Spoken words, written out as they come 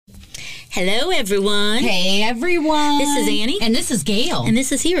Hello, everyone. Hey, everyone. This is Annie. And this is Gail. And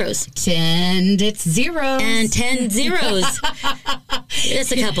this is Heroes. And it's zeros. And 10 zeros.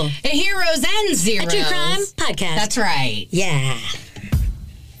 Just a couple. Heroes and zeros. A true crime podcast. That's right. Yeah.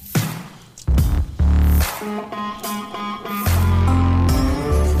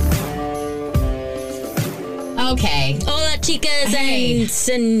 Okay. Hola, chicas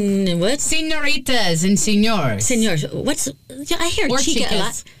and what? Senoritas and senors. Senors. What's? I hear Or chica chicas. a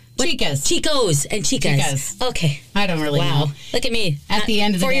lot. What? Chicas. Chicos and chicas. Chicas. Okay. I don't really know. Look at me. At the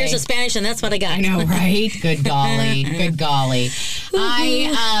end of the 4 day. years of Spanish, and that's what I got. I know, right? Good golly. Good golly. It is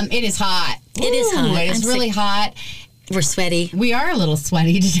hot. It is hot. It is I'm really sick. hot. We're sweaty. We are a little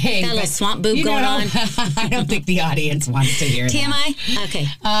sweaty today. Got a little swamp boob going on. I don't think the audience wants to hear that. TMI? Okay.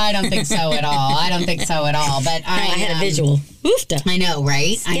 I don't think so at all. But I had a visual. Oofta. I know,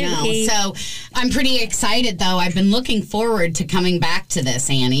 right? Scary. I know. So I'm pretty excited, though. I've been looking forward to coming back to this,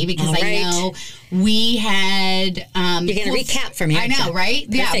 Annie, because All right. I know we had... You're going to recap for me. I know, right?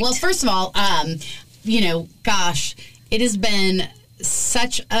 Perfect. Yeah. Well, first of all, gosh, it has been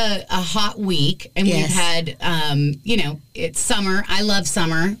such a hot week, and Yes. we've had, it's summer. I love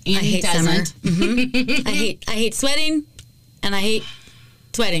summer. Annie I hate doesn't. summer. I hate sweating, and I hate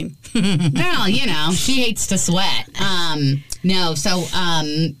sweating. Well, she hates to sweat.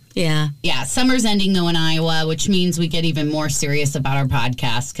 Yeah, summer's ending, though, in Iowa, which means we get even more serious about our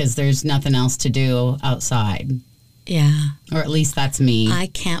podcast because there's nothing else to do outside. Yeah. Or at least that's me. I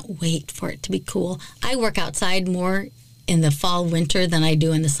can't wait for it to be cool. I work outside more in the fall, winter than I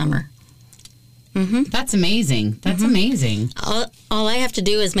do in the summer. Mm-hmm. That's amazing. That's amazing. All I have to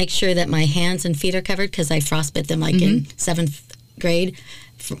do is make sure that my hands and feet are covered because I frostbit them in 7th grade,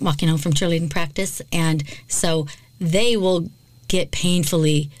 walking home from cheerleading practice. And so they will get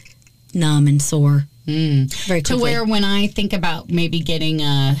painfully numb and sore very quickly. To where when I think about maybe getting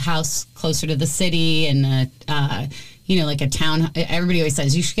a house closer to the city and like a town, everybody always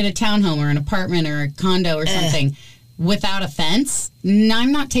says you should get a townhome or an apartment or a condo or something. Without a fence,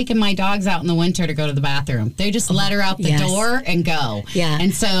 I'm not taking my dogs out in the winter to go to the bathroom. They just let her out the door and go. Yeah.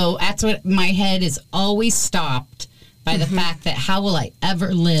 And so that's what my head is always stopped by the fact that how will I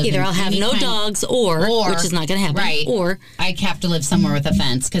ever live? Either I'll have no dogs or, which is not going to happen, right, or I have to live somewhere with a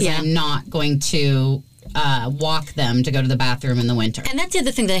fence because I'm not going to walk them to go to the bathroom in the winter. And that's the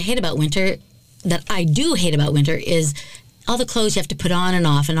other thing that I hate about winter, that I do hate about winter, is all the clothes you have to put on and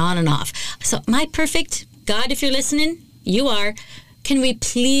off and on and off. So my perfect... God, if you're listening, you are. Can we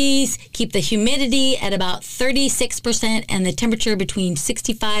please keep the humidity at about 36% and the temperature between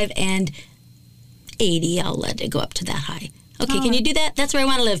 65 and 80? I'll let it go up to that high. Okay, can you do that? That's where I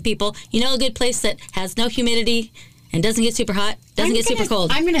want to live, people. You know a good place that has no humidity and doesn't get super hot, doesn't get super cold.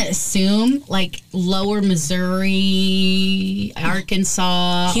 I'm going to assume like lower Missouri,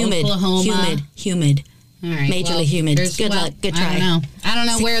 Arkansas, Oklahoma. Humid. All right. Majorly humid. Good luck. Good try. I don't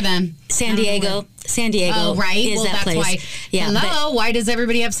know where then. San Diego. Oh, right. Is that that's place. Why. Yeah, why does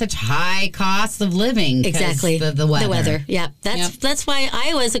everybody have such high costs of living? Exactly. The weather. The weather. Yeah. That's why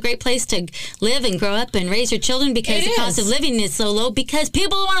Iowa is a great place to live and grow up and raise your children, because the cost of living is so low because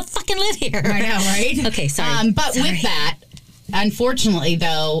people don't want to fucking live here. I know, right? Okay, sorry. But with that, unfortunately,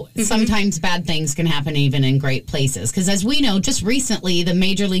 though, sometimes bad things can happen even in great places. Because as we know, just recently, the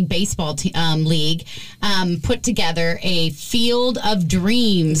Major League Baseball League put together a Field of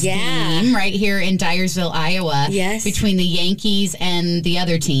Dreams game right here in Dyersville, Iowa. Yes. Between the Yankees and the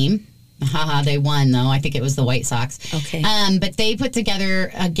other team. Haha, they won, though. I think it was the White Sox. Okay. But they put together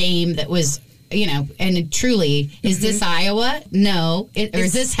a game that was... and it truly, is this Iowa? No. Or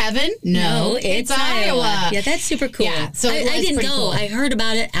is this heaven? No, it's Iowa. Yeah, that's super cool. Yeah, so I didn't go. Cool. I heard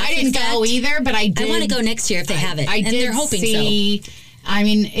about it after I didn't the fact. go either, but I did. I want to go next year if they have it. I and did they're hoping see, so. I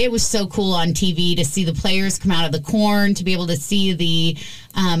mean, it was so cool on TV to see the players come out of the corn, to be able to see the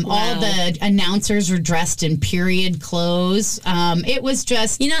all the announcers were dressed in period clothes. It was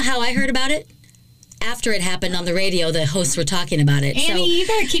just... You know how I heard about it? After it happened on the radio, the hosts were talking about it. Annie, you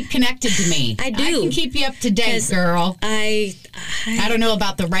got to keep connected to me. I do. I can keep you up to date, girl. I don't know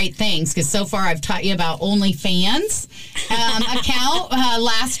about the right things, because so far I've taught you about OnlyFans account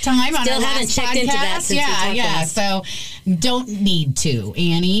last time on our still haven't last checked podcast. into that since we talked last. So don't need to,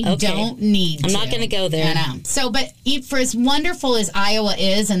 Annie. Okay. Don't need to. I'm not going to go there. I know. So, but for as wonderful as Iowa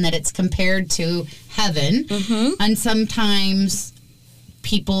is, and that it's compared to heaven, and sometimes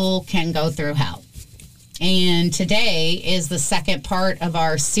people can go through hell. And today is the second part of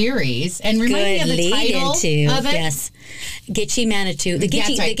our series. And remind me of the title of it. Yes. Gitchy Manitou. The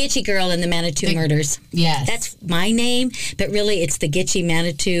Gitchy girl in the Manitou murders. Yes. That's my name, but really it's the Gitchy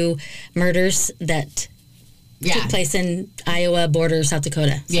Manitou murders that Took place in Iowa, border South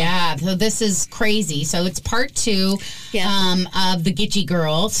Dakota. So. Yeah, so this is crazy. So it's part 2 of the Gitchy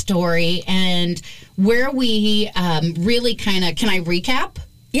Girl story, and where we really kind of, can I recap?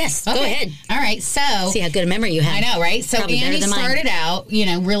 Yes, okay. Go ahead. All right, so... See how good a memory you have. I know, right? So Probably Annie started out,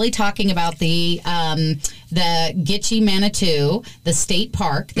 really talking about the Gitchy Manitou, the state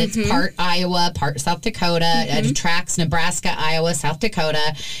park that's part Iowa, part South Dakota. It attracts Nebraska, Iowa, South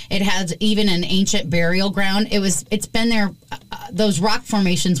Dakota. It has even an ancient burial ground. It's been there, those rock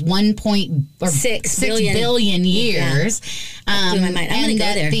formations, 1.6 billion years. Yeah. I'm going to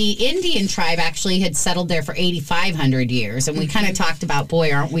go there. The Indian tribe actually had settled there for 8,500 years. And we kind of talked about,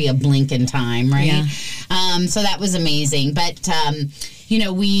 boy, aren't we a blink in time, right? Yeah. So that was amazing. But,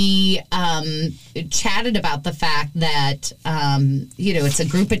 we chatted about the fact that, it's a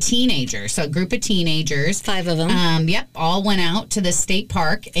group of teenagers. So a group of teenagers. 5 of them. All went out to the state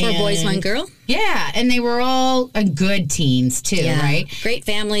park. 4 boys, 1 girl. Yeah, and they were all good teens, too, right? Great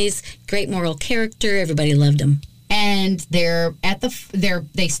families, great moral character. Everybody loved them. And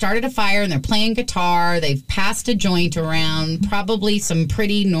they started a fire and they're playing guitar. They've passed a joint around, probably some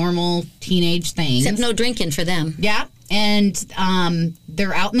pretty normal teenage things. Except no drinking for them. Yeah. And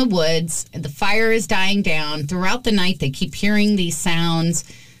they're out in the woods. The fire is dying down. Throughout the night, they keep hearing these sounds.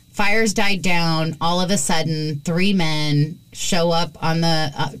 Fire's died down. All of a sudden, 3 men show up on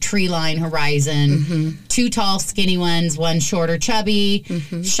the tree line horizon. 2 tall, skinny ones, 1 shorter, chubby,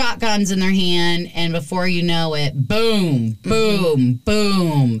 shotguns in their hand. And before you know it, boom, boom,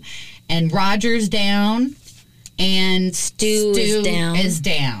 boom. And Roger's down. And Stu is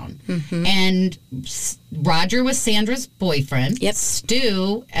down. And Roger was Sandra's boyfriend. Yep.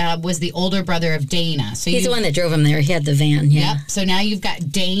 Stu was the older brother of Dana. So he's the one that drove him there. He had the van. Yeah. Yep. So now you've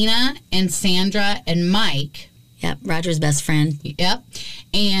got Dana and Sandra and Mike. Yep. Roger's best friend. Yep.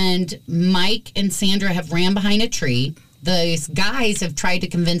 And Mike and Sandra have ran behind a tree. These guys have tried to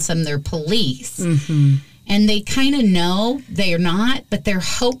convince them they're police. And they kind of know they're not, but they're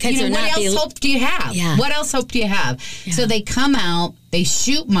hoping. What else hope do you have? Yeah. What else hope do you have? Yeah. So they come out, they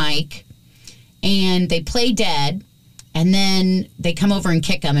shoot Mike, and they play dead, and then they come over and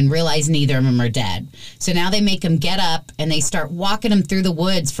kick him and realize neither of them are dead. So now they make him get up, and they start walking him through the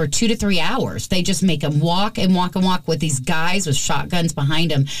woods for 2 to 3 hours. They just make him walk and walk and walk with these guys with shotguns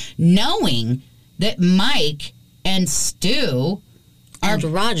behind him, knowing that Mike and Stu and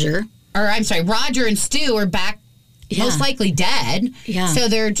Roger and Stu are back, most likely dead. Yeah. So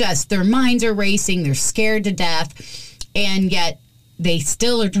their minds are racing. They're scared to death. And yet they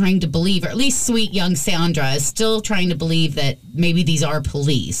still are trying to believe, or at least sweet young Sandra is still trying to believe that maybe these are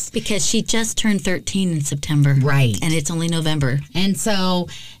police. Because she just turned 13 in September. Right. And it's only November. And so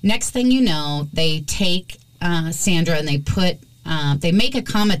next thing you know, they take Sandra and they make a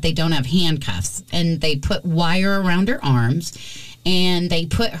comment they don't have handcuffs. And they put wire around her arms. And they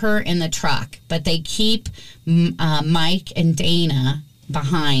put her in the truck, but they keep Mike and Dana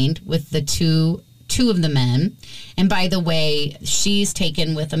behind with the two of the men. And by the way, she's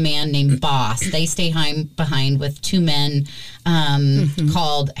taken with a man named Boss. They stay behind with 2 men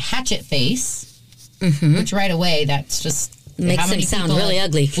called Hatchet Face, which right away, that's just... Makes them sound really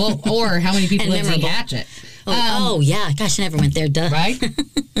ugly. Well, or how many people live in Hatchet? Yeah. Gosh, I never went there. Duh. Right?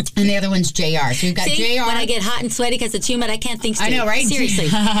 And the other one's JR. So you've got JR. When I get hot and sweaty because it's humid, I can't think straight. I know, right? Seriously.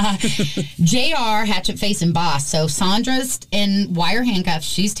 JR, Hatchet Face, and Boss. So Sandra's in wire handcuffs.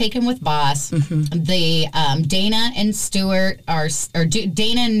 She's taken with Boss. The Dana and Stuart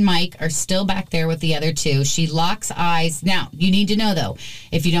Dana and Mike are still back there with the other 2. She locks eyes. Now, you need to know, though,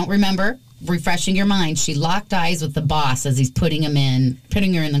 if you don't remember, refreshing your mind, she locked eyes with the Boss as he's putting her in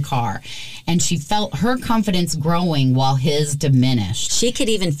the car. And she felt her confidence growing while his diminished. She could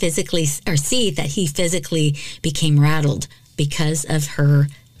even physically see that he physically became rattled because of her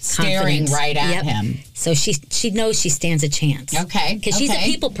staring confidence. Right at him. So she knows she stands a chance. Okay. Because she's a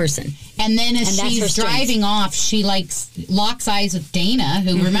people person. And then as she's driving off, she locks eyes with Dana,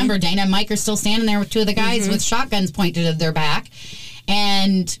 who remember, Dana and Mike are still standing there with 2 of the guys with shotguns pointed at their back.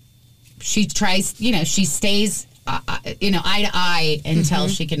 And she tries, she stays, eye to eye until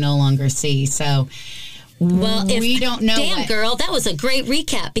she can no longer see. So, we don't know. Damn, girl, that was a great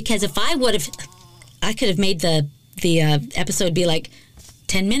recap, because if I could have made the episode be like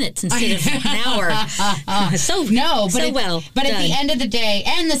 10 minutes instead of an hour. But at the end of the day,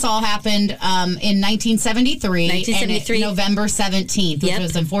 and this all happened in 1973. And November 17th, which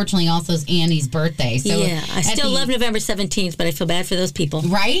was unfortunately also Annie's birthday. So yeah, I still love November 17th, but I feel bad for those people.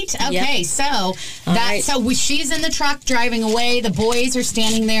 Right? Okay, so she's in the truck driving away. The boys are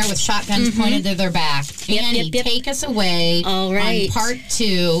standing there with shotguns pointed to their back. Annie, take us away on part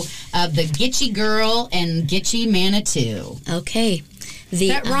 2 of the Gitchy Girl and Gitchy Manitou. Okay.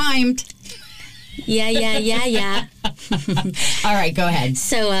 That rhymed. Yeah. All right, go ahead.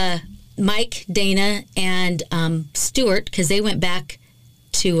 So Mike, Dana, and Stuart, because they went back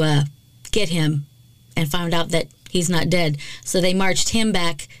to get him and found out that he's not dead. So they marched him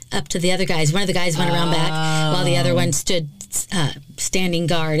back up to the other guys. One of the guys went around back while the other one stood standing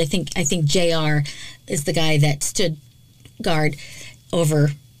guard. I think JR is the guy that stood guard over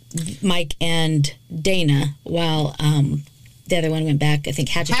Mike and Dana while the other one went back. I think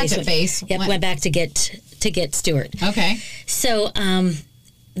Hatchetface went back to get Stuart. Okay. So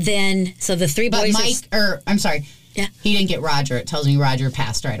then the three boys. But I'm sorry. Yeah. He didn't get Roger. It tells me Roger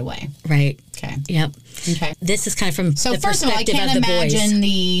passed right away. Right. Okay. Yep. Okay. This is kind of from so the first of all, I perspective can't of the imagine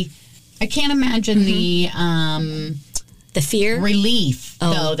boys. I can't imagine The fear? relief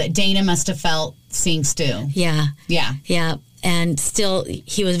though that Dana must have felt seeing Stu. Yeah. Yeah. Yeah. And still,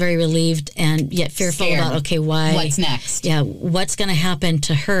 he was very relieved and yet fearful Scared. about, okay, why? What's next? Yeah, what's going to happen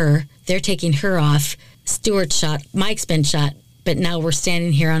to her? They're taking her off. Stuart's shot. Mike's been shot. But now we're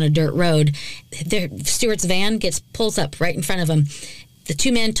standing here on a dirt road. Stuart's van pulls up right in front of him. The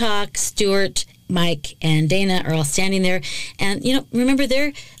two men talk. Stuart, Mike, and Dana are all standing there. And, remember,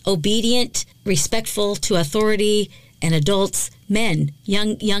 they're obedient, respectful to authority and adults, men,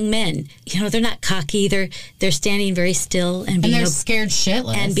 young men. They're not cocky. They're standing very still and they're scared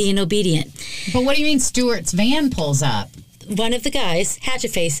shitless and being obedient. But what do you mean Stuart's van pulls up? One of the guys,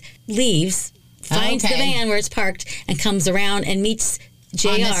 Hatchetface, leaves, finds the van where it's parked, and comes around and meets JR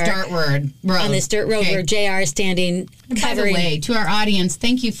on this dirt road. On this dirt road where JR is standing, covering. By the way, to our audience,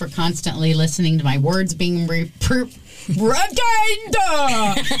 thank you for constantly listening to my words being being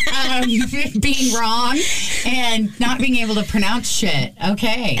wrong and not being able to pronounce shit.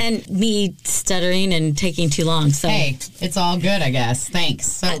 Okay. And me stuttering and taking too long. So hey, it's all good, I guess. Thanks.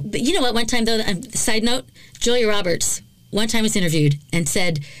 So, but you know what? One time, though, side note, Julia Roberts one time was interviewed and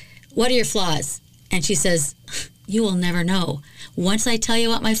said, "What are your flaws?" And she says, "You will never know. Once I tell you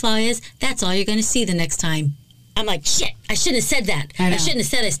what my flaw is, that's all you're going to see the next time." I'm like, shit, I shouldn't have said that. I shouldn't have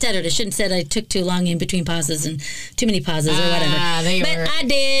said I stuttered. I shouldn't have said I took too long in between pauses and too many pauses or whatever. But I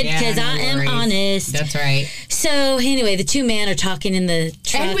did because I am honest. That's right. So anyway, the two men are talking in the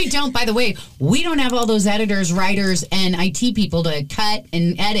truck. And we don't, by the way, we don't have all those editors, writers, and IT people to cut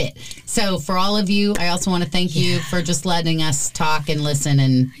and edit. So for all of you, I also want to thank you for just letting us talk and listen.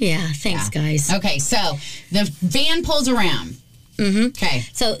 And thanks, guys. Okay, so the van pulls around. Mm-hmm. Okay.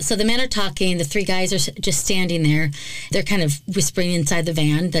 So the men are talking. The three guys are just standing there. They're kind of whispering inside the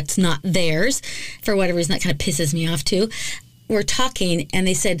van that's not theirs. For whatever reason, that kind of pisses me off, too. We're talking, and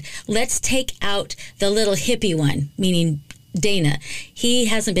they said, let's take out the little hippie one, meaning Dana. He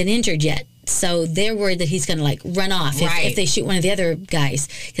hasn't been injured yet. So they're worried that he's going to, run off if they shoot one of the other guys,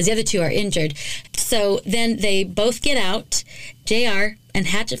 because the other two are injured. So then they both get out. JR and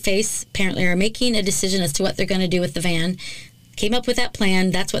Hatchetface apparently are making a decision as to what they're going to do with the van. Came up with that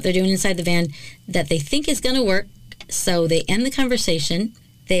plan. That's what they're doing inside the van that they think is going to work. So they end the conversation.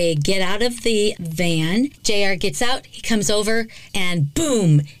 They get out of the van. JR gets out. He comes over and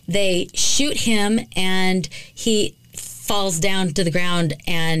boom, they shoot him and he falls down to the ground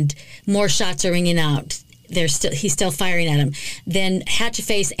and more shots are ringing out. He's still firing at him. Then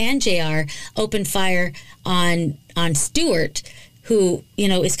Hatchetface and JR open fire on Stuart, who,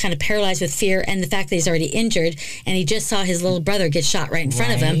 is kind of paralyzed with fear and the fact that he's already injured, and he just saw his little brother get shot right in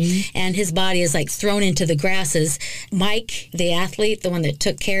front of him, and his body is thrown into the grasses. Mike, the athlete, the one that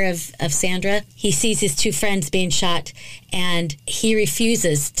took care of Sandra, he sees his two friends being shot, and he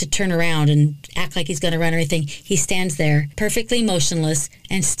refuses to turn around and act like he's going to run or anything. He stands there perfectly motionless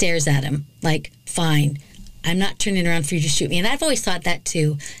and stares at him like, fine, I'm not turning around for you to shoot me. And I've always thought that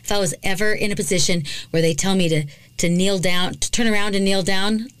too. If I was ever in a position where they tell me to kneel down, to turn around and kneel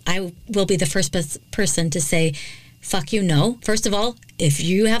down, I will be the first person to say, fuck you, no. First of all, if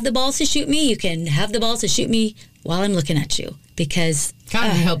you have the balls to shoot me, you can have the balls to shoot me while I'm looking at you. Because God,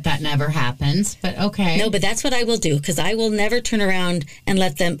 I hope that never happens, but okay. No, but that's what I will do, because I will never turn around and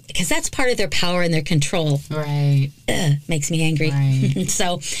let them, because that's part of their power and their control. Right. Makes me angry. Right.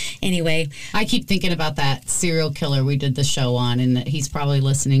 So, anyway. I keep thinking about that serial killer we did the show on, and he's probably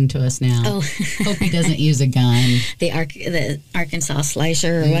listening to us now. Oh. Hope he doesn't use a gun. The Arkansas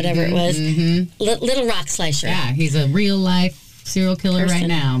Slicer or whatever it was. Mm-hmm. Little Rock Slicer. Yeah, he's a real-life serial killer right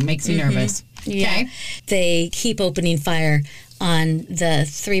now. Makes you nervous. Yeah. Okay. They keep opening fire on the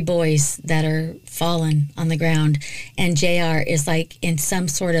three boys that are fallen on the ground. And JR is in some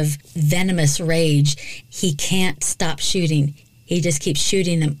sort of venomous rage. He can't stop shooting. He just keeps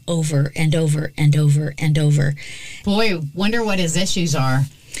shooting them over and over and over and over. Boy, wonder what his issues are.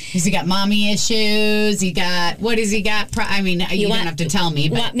 Has he got mommy issues? What has he got? I mean, you don't have to tell me.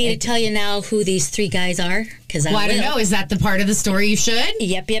 But want me to tell you now who these 3 guys are? Because I don't know. Is that the part of the story you should?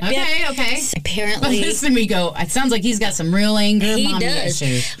 Yep. Okay. Apparently. Listen, we go. It sounds like he's got some real anger mommy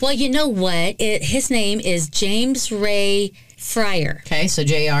issues. Well, you know what? His name is James Ray Fryer. Okay, so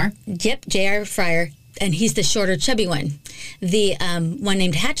J.R. Yep, J.R. Fryer. And he's the shorter, chubby one. The one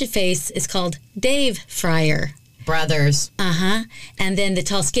named Hatchet Face is called Dave Fryer. Brothers. And then the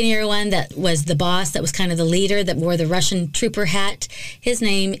tall, skinnier one that was the boss, that was kind of the leader, that wore the Russian trooper hat, his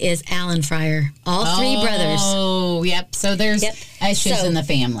name is Alan Fryer. All 3 brothers. Oh, yep. So there's issues in the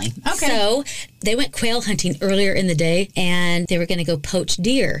family. Okay. So they went quail hunting earlier in the day, and they were going to go poach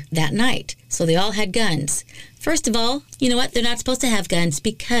deer that night. So they all had guns. First of all, you know what? They're not supposed to have guns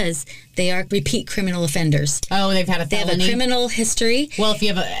because they are repeat criminal offenders. Oh, they've had a felony? They have a criminal history. Well, if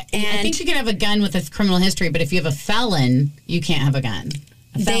you have I think you can have a gun with a criminal history, but if you have a felon, you can't have a gun.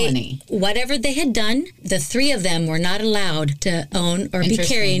 A felony. Whatever they had done, the 3 of them were not allowed to own or be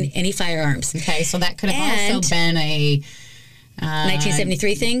carrying any firearms. Okay, so that could have also been a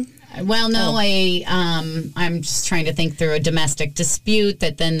 1973 thing? Well, no, I'm just trying to think through a domestic dispute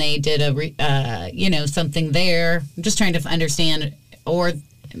that then they did something there. I'm just trying to understand, or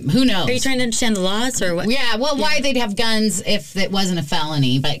who knows? Are you trying to understand the laws or what? Yeah, well, why they'd have guns if it wasn't a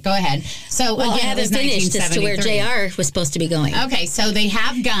felony, but go ahead. So, again, I haven't finished as to where JR was supposed to be going. Okay, so they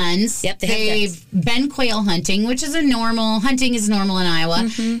have guns. Yep, they've been quail hunting, which is hunting is normal in Iowa.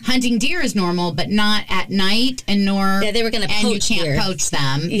 Hunting deer is normal, but not at night, and they were going to poach you can't deer. Poach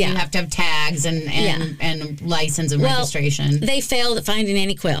them. Yeah. You have to have tags and license and registration. They failed at finding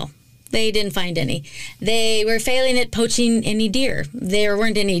any quail. They didn't find any. They were failing at poaching any deer. There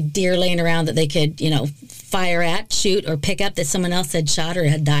weren't any deer laying around that they could, fire at, shoot, or pick up that someone else had shot or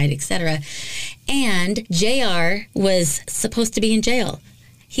had died, etc. And JR was supposed to be in jail.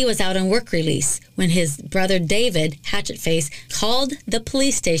 He was out on work release when his brother David, Hatchet Face, called the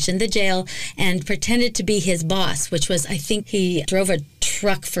police station, the jail, and pretended to be his boss, which was, I think he drove a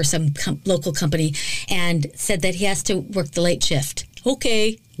truck for some local company, and said that he has to work the late shift.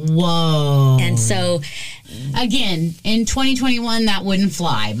 Okay. Whoa. And so, again, in 2021, that wouldn't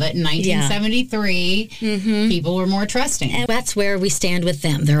fly. But in 1973, people were more trusting. And that's where we stand with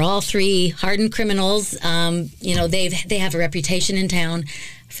them. They're all 3 hardened criminals. They have a reputation in town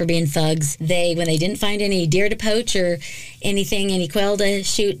for being thugs. When they didn't find any deer to poach or any quail to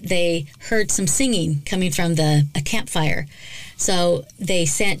shoot, they heard some singing coming from a campfire. So they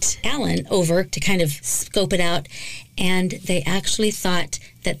sent Alan over to kind of scope it out, and they actually thought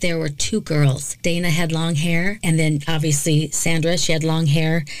that there were 2 girls. Dana had long hair, and then obviously Sandra, she had long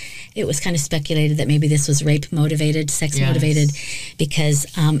hair. It was kind of speculated that maybe this was rape motivated, sex motivated, because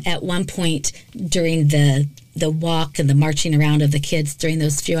at one point during the walk and the marching around of the kids during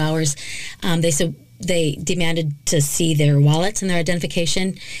those few hours, they demanded to see their wallets and their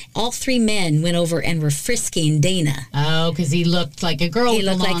identification. All 3 men went over and were frisking Dana. Oh, because he looked like a girl. He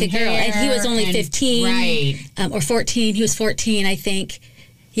looked like a girl, and he was only 15, right? Or 14. He was 14, I think.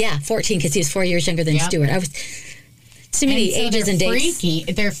 Yeah, 14, because he was 4 years younger than Stuart. I was too many ages and dates.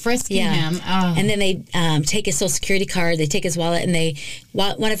 They're frisking him. Oh. And then they take his Social Security card, they take his wallet, and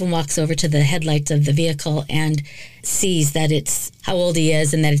one of them walks over to the headlights of the vehicle and sees that it's how old he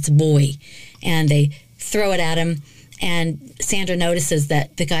is and that it's a boy. And they throw it at him, and Sandra notices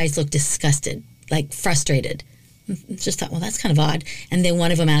that the guys look disgusted, like frustrated. Just thought, well, that's kind of odd. And then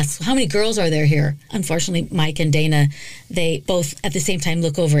one of them asks, how many girls are there here? Unfortunately, Mike and Dana, they both at the same time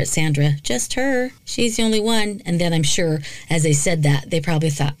look over at Sandra. Just her. She's the only one. And then I'm sure as they said that, they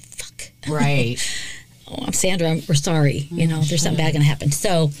probably thought, fuck. Right. Oh, I'm Sandra, we're sorry. There's something bad going to happen.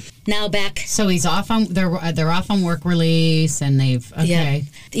 So now back. So he's off on, they're off on work release, and they've, okay.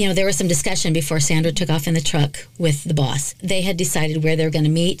 Yeah. There was some discussion before Sandra took off in the truck with the boss. They had decided where they're going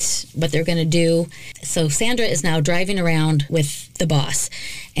to meet, what they're going to do. So Sandra is now driving around with the boss,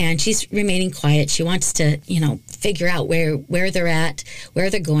 and she's remaining quiet. She wants to, figure out where they're at, where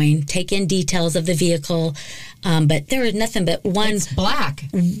they're going, take in details of the vehicle. But there was nothing but one. It's black.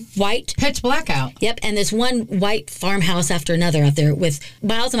 White. Pitch black out. Yep. And there's one white farmhouse after another out there with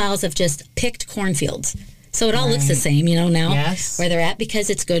miles and miles of just picked cornfields. So it all looks the same, now where they're at, because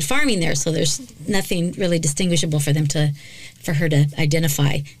it's good farming there. So there's nothing really distinguishable for her to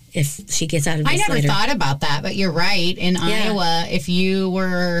identify if she gets out of this later. Thought about that, but you're right. In Iowa, if you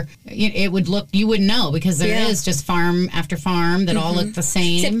were, it would look, you would know, because there is just farm after farm that all look the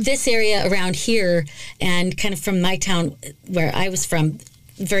same. Except this area around here, and kind of from my town where I was from,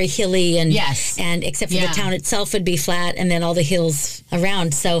 very hilly and Yes. and except for Yeah. the town itself would be flat, and then all the hills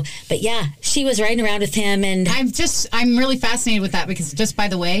around. So, but yeah, she was riding around with him, and I'm really fascinated with that because just by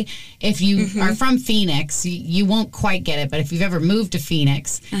the way, if you are from Phoenix, you won't quite get it, but if you've ever moved to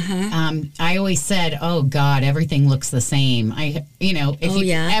Phoenix, I always said, oh God, everything looks the same. Like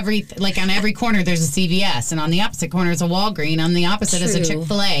on every corner there's a CVS, and on the opposite corner is a Walgreens, on the opposite is a True.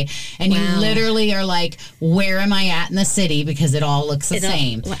 Chick-fil-A, and you Wow. literally are like, where am I at in the city? Because it all looks the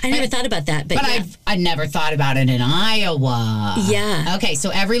same. Well, I never thought about that, but yeah. I never thought about it in Iowa. Yeah. Okay, so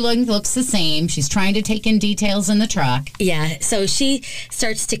everything looks the same. She's trying to take in details in the truck. Yeah, so she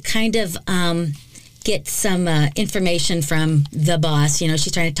starts to kind of get some information from the boss. You know,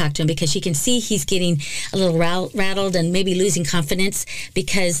 she's trying to talk to him because she can see he's getting a little rattled and maybe losing confidence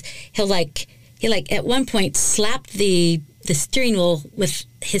because he at one point slapped the steering wheel with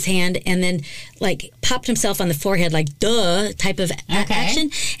his hand and then like popped himself on the forehead like duh type of action.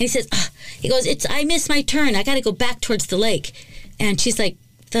 And he says, he goes, I missed my turn. I got to go back towards the lake. And she's like,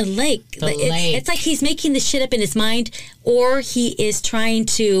 the lake. It's like he's making the shit up in his mind, or he is trying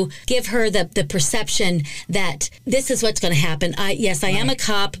to give her the perception that this is what's going to happen. I am a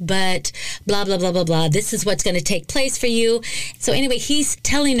cop, but blah, blah, blah, blah, blah. This is what's going to take place for you. So anyway, he's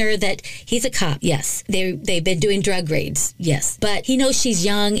telling her that he's a cop. Yes. They've been doing drug raids. Yes. But he knows she's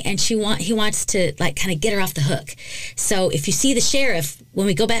young and he wants to like kind of get her off the hook. So if you see the sheriff, when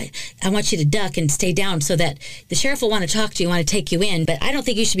we go back, I want you to duck and stay down so that the sheriff will want to talk to you, want to take you in. But I don't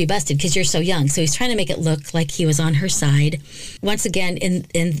think you should be busted because you're so young. So he's trying to make it look like he was on her side. Once again,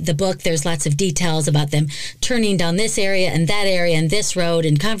 in the book, there's lots of details about them turning down this area and that area and this road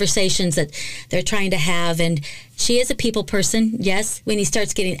and conversations that they're trying to have. And she is a people person, yes. When he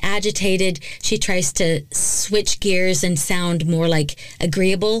starts getting agitated, she tries to switch gears and sound more like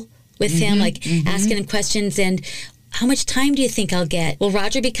agreeable with him, like asking him questions and how much time do you think I'll get? Will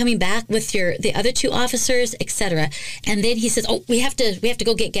Roger be coming back with the other two officers, etc.? And then he says, "Oh, we have to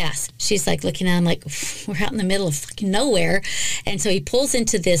go get gas." She's like looking at him like, "We're out in the middle of fucking nowhere." And so he pulls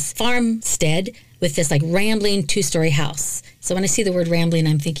into this farmstead with this like rambling 2-story house. So when I see the word rambling,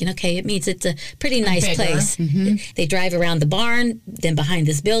 I'm thinking, okay, it means it's a pretty nice bigger. place. They drive around the barn, then behind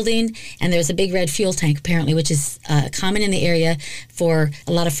this building, and there's a big red fuel tank apparently, which is common in the area for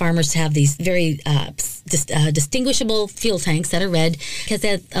a lot of farmers to have these very distinguishable fuel tanks that are red because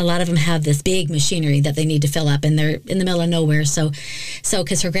a lot of them have this big machinery that they need to fill up, and they're in the middle of nowhere. So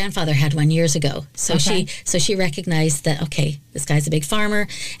because her grandfather had one years ago, so she recognized that okay, this guy's a big farmer,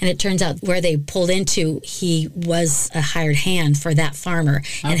 and it turns out where they pulled into, he was a hired hand for that farmer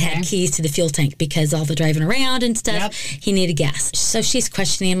and had keys to the fuel tank because all the driving around and stuff, he needed gas. So she's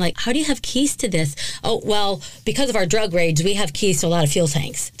questioning him like, how do you have keys to this? Oh, well, because of our drug raids, we have keys to a lot of fuel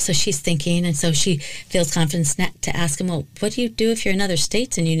tanks. So she's thinking, and so she feels confidence to ask him, well, what do you do if you're in other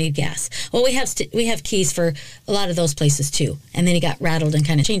states and you need gas? Well, we have keys for a lot of those places too. And then he got rattled and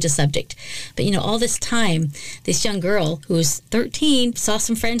kind of changed the subject. But all this time, this young girl who's 13 saw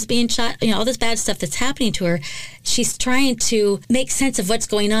some friends being shot, all this bad stuff that's happening to her. She's trying to make sense of what's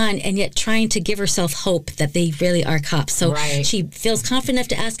going on and yet trying to give herself hope that they really are cops. So she feels confident enough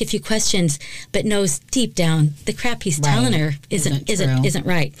to ask a few questions, but knows deep down the crap he's telling her isn't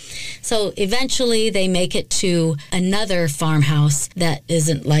right. So eventually they make it to another farmhouse that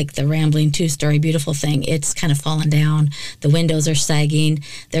isn't like the rambling 2-story beautiful thing. It's kind of fallen down. The windows are sagging.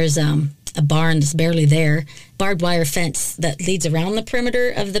 There's a barn that's barely there, barbed wire fence that leads around the perimeter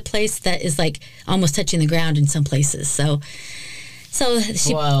of the place that is like almost touching the ground in some places. So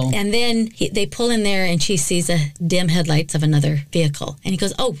she, and then they pull in there and she sees a dim headlights of another vehicle. And he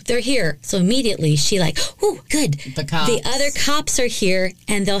goes, oh, they're here. So immediately she like, oh, good. The other cops are here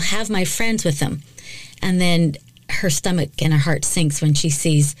and they'll have my friends with them. And then her stomach and her heart sinks when she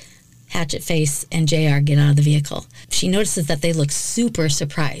sees Hatchet Face and JR get out of the vehicle. She notices that they look super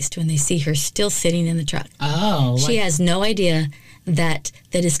surprised when they see her still sitting in the truck. Oh. She has no idea that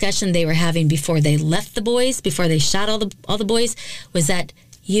the discussion they were having before they left the boys, before they shot all the boys, was that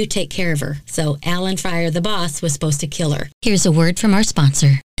you take care of her. So Alan Fryer, the boss, was supposed to kill her. Here's a word from our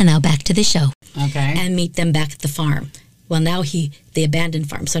sponsor, and now back to the show. Okay. And meet them back at the farm. Well, now the abandoned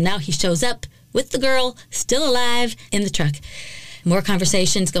farm. So now he shows up with the girl, still alive, in the truck. More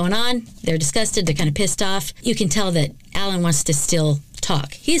conversations going on. They're disgusted. They're kind of pissed off. You can tell that Alan wants to still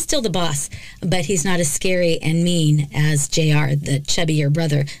talk. He's still the boss, but he's not as scary and mean as JR, the chubbier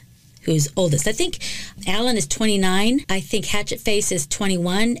brother, who's oldest. I think Alan is 29. I think Hatchet Face is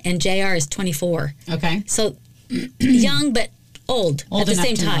 21, and JR is 24. Okay. So young, but old at the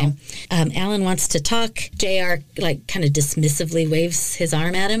same time. Alan wants to talk. JR, like, kind of dismissively waves his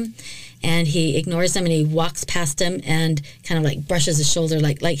arm at him. and he ignores him and he walks past him and kind of like brushes his shoulder,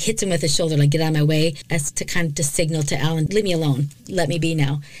 like hits him with his shoulder, like get out of my way, as to kind of to signal to Alan, leave me alone, let me be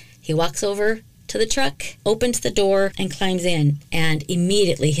now. He walks over to the truck, opens the door, and climbs in. And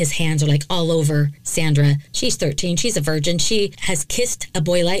immediately his hands are like all over Sandra. She's 13. She's a virgin. She has kissed a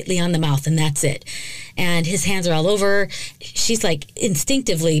boy lightly on the mouth, and that's it. And his hands are all over her. She's like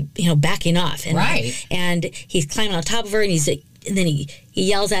instinctively, backing off. And, right. And he's climbing on top of her, and then he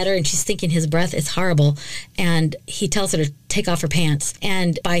yells at her, and she's thinking his breath is horrible. And he tells her to take off her pants.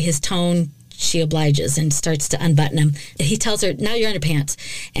 And by his tone, she obliges and starts to unbutton them. He tells her, now you're underpants.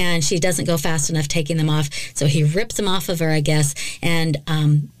 And she doesn't go fast enough taking them off. So he rips them off of her, I guess, and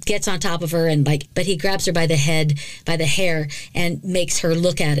gets on top of her. But he grabs her by the hair, and makes her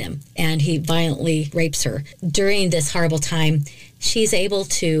look at him. And he violently rapes her. During this horrible time, she's able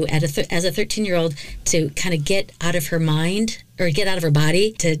to, as a 13-year-old, to kind of get out of her mind or get out of her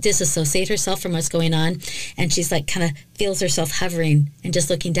body, to disassociate herself from what's going on. And she's like kind of feels herself hovering and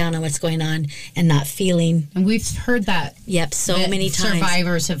just looking down on what's going on and not feeling. And we've heard that. Yep, so many times.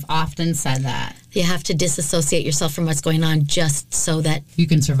 Survivors have often said that. You have to disassociate yourself from what's going on just so that you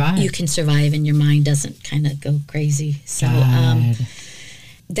can survive. You can survive and your mind doesn't kind of go crazy. So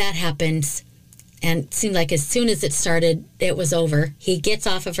that happens. And it seemed like as soon as it started, it was over. He gets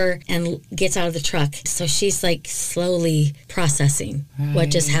off of her and gets out of the truck. So she's like slowly processing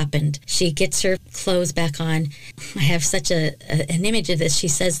what just happened. She gets her clothes back on. I have such an image of this. She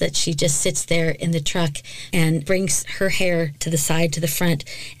says that she just sits there in the truck and brings her hair to the side, to the front,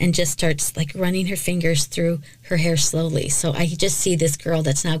 and just starts like running her fingers through her hair slowly. So I just see this girl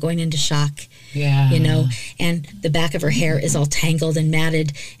that's now going into shock. Yeah. And the back of her hair is all tangled and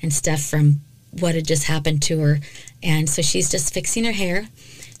matted and stuff from what had just happened to her. And so she's just fixing her hair.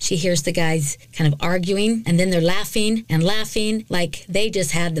 She hears the guys kind of arguing, and then they're laughing like they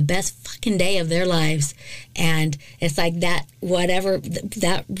just had the best fucking day of their lives. And it's like that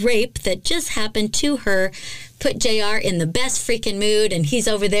rape that just happened to her put JR in the best freaking mood, and he's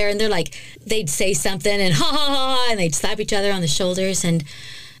over there, and they're like, they'd say something and ha ha ha, and they'd slap each other on the shoulders and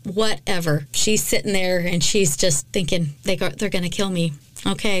whatever. She's sitting there and she's just thinking, they're going to kill me.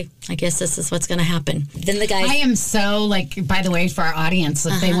 Okay, I guess this is what's going to happen. Then the guy... I am so, by the way, for our audience,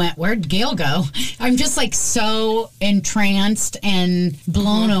 if they went, where'd Gail go? I'm just, so entranced and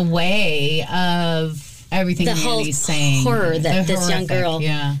blown away of everything Mandy's saying. The whole horror that this young girl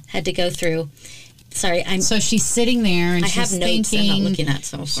had to go through. Sorry, So she's sitting there and she's thinking... I'm not looking at,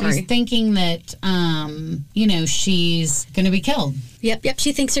 so sorry. She's thinking that, she's going to be killed. Yep.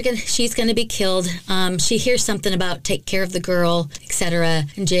 She thinks she's going to be killed. She hears something about take care of the girl, etc.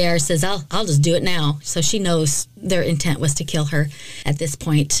 And JR says, I'll just do it now. So she knows their intent was to kill her at this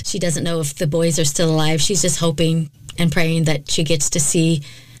point. She doesn't know if the boys are still alive. She's just hoping and praying that she gets to see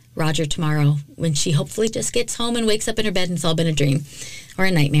Roger tomorrow when she hopefully just gets home and wakes up in her bed and it's all been a dream or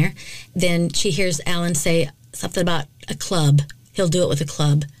a nightmare. Then she hears Alan say something about a club. He'll do it with a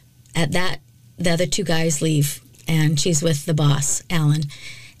club. At that, the other two guys leave, and she's with the boss, Alan.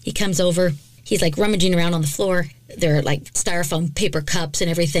 He comes over. He's like rummaging around on the floor. There are like styrofoam paper cups and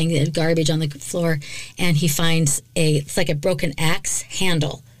everything, garbage on the floor. And he finds it's like a broken axe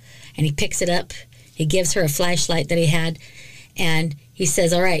handle. And he picks it up. He gives her a flashlight that he had. And he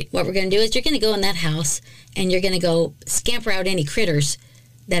says, all right, what we're going to do is you're going to go in that house and you're going to go scamper out any critters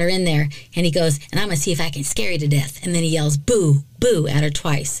that are in there. And he goes, and I'm going to see if I can scare you to death. And then he yells, boo, boo at her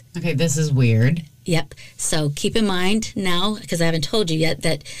twice. Okay, this is weird. Yep. So keep in mind now, because I haven't told you yet,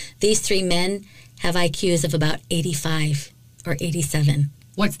 that these three men have IQs of about 85 or 87.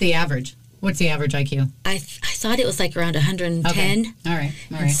 What's the average? What's the average IQ? I thought it was like around 110. Okay. All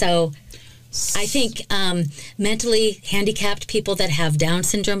right. So I think mentally handicapped people that have Down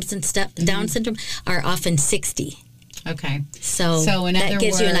syndromes and stuff, Down syndrome, are often 60. Okay. So in that other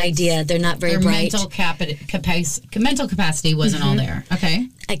gives words, you an idea. They're not very bright. Mental capacity wasn't all there. Okay.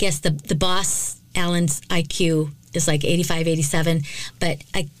 I guess the boss, Alan's IQ is like 85, 87. But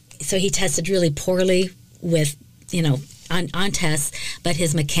so he tested really poorly with, on tests. But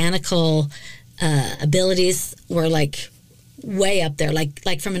his mechanical abilities were like way up there,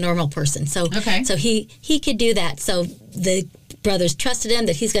 like from a normal person. So he could do that. So the brothers trusted him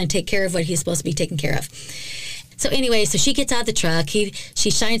that he's going to take care of what he's supposed to be taking care of. So anyway, so she gets out of the truck. She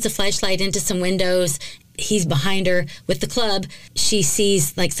shines the flashlight into some windows. He's behind her with the club. She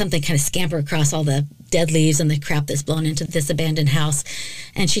sees like something kind of scamper across all the dead leaves and the crap that's blown into this abandoned house.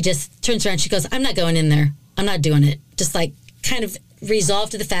 And she just turns around. She goes, I'm not going in there. I'm not doing it. Just like kind of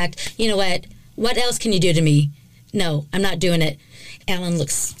resolved to the fact, you know what? What else can you do to me? No, I'm not doing it. Alan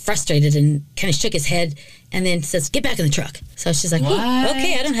looks frustrated and kind of shook his head and then says, "Get back in the truck." So she's like, What?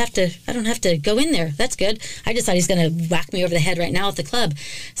 "Okay, I don't have to go in there. That's good. I just thought he's going to whack me over the head right now at the club."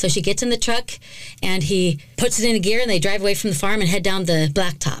 So she gets in the truck, and he puts it into gear, and they drive away from the farm and head down the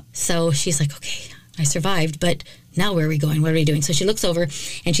blacktop. So she's like, "Okay, I survived, but now where are we going? What are we doing?" So she looks over,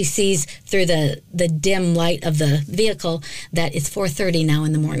 and she sees through the dim light of the vehicle that it's 4:30 now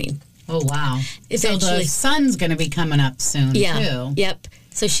in the morning. Oh, wow. So Eventually- the sun's going to be coming up soon, too. Yep.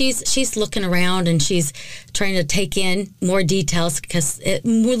 So she's looking around, and she's trying to take in more details because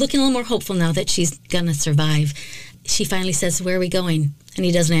we're looking a little more hopeful now that she's going to survive. She finally says, "Where are we going?" And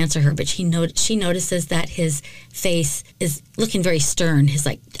he doesn't answer her, but she notices that his face is looking very stern. His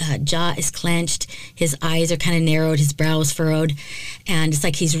jaw is clenched, his eyes are kind of narrowed, his brow is furrowed, and it's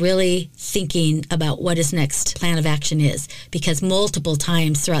like he's really thinking about what his next plan of action is. Because multiple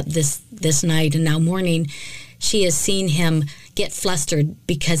times throughout this night and now morning, she has seen him get flustered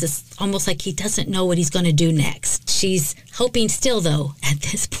because it's almost like he doesn't know what he's going to do next. She's hoping still, though, at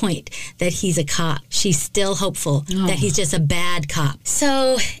this point, that he's a cop. She's still hopeful that he's just a bad cop.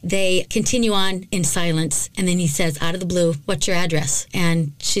 So they continue on in silence, and then he says, out of the blue, "What's your address?"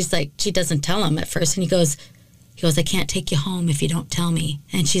 And she's like, she doesn't tell him at first, and he goes, "I can't take you home if you don't tell me."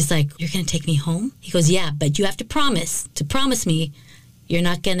 And she's like, "You're going to take me home?" He goes, "Yeah, but you have to promise me you're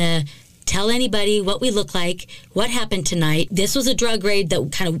not going to tell anybody what we look like, what happened tonight. This was a drug raid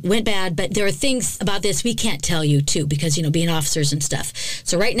that kind of went bad, but there are things about this we can't tell you, too, because, being officers and stuff.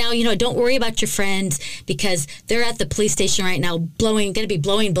 So right now, don't worry about your friends because they're at the police station right now going to be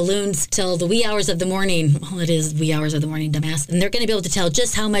blowing balloons till the wee hours of the morning. Well, it is wee hours of the morning, dumbass. And they're going to be able to tell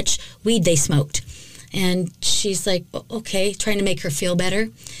just how much weed they smoked." And she's like, "Okay," trying to make her feel better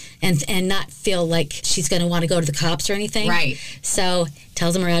and not feel like she's going to want to go to the cops or anything. Right. So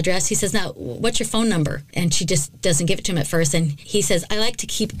tells him her address. He says, "Now, what's your phone number?" And she just doesn't give it to him at first. And he says, "I like to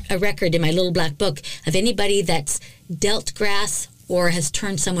keep a record in my little black book of anybody that's dealt grass or has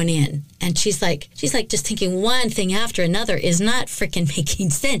turned someone in." And she's like just thinking one thing after another is not freaking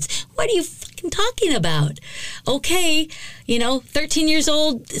making sense. What are you fucking talking about? Okay, 13 years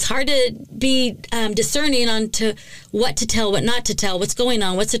old, it's hard to be discerning on to what to tell, what not to tell, what's going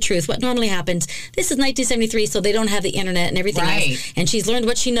on, what's the truth, what normally happens. This is 1973, so they don't have the internet and everything else. And she's learned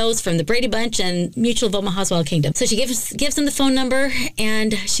what she knows from the Brady Bunch and Mutual of Omaha's Wild Kingdom. So she gives him the phone number,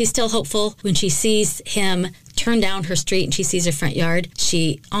 and she's still hopeful when she sees him turn down her street and she sees her front yard.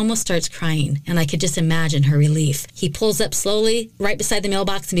 She almost starts crying, and I could just imagine her relief. He pulls up slowly right beside the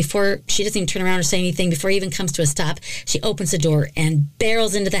mailbox, and before she doesn't even turn around or say anything, before he even comes to a stop, she opens the door and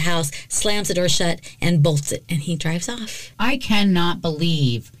barrels into the house, slams the door shut, and bolts it, and he drives off. I cannot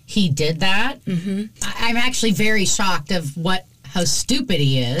believe he did that. Mm-hmm. I'm actually very shocked of how stupid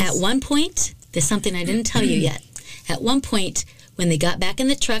he is. At one point, there's something I didn't tell you yet. At one point, when they got back in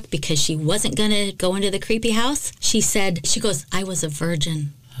the truck because she wasn't going to go into the creepy house, she goes, "I was a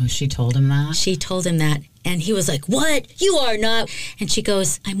virgin." Oh, she told him that? She told him that. And he was like, "What? You are not." And she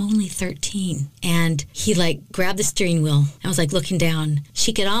goes, "I'm only 13. And he grabbed the steering wheel and was looking down.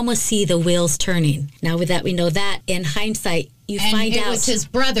 She could almost see the wheels turning. Now with that, we know that in hindsight, you find out. It was his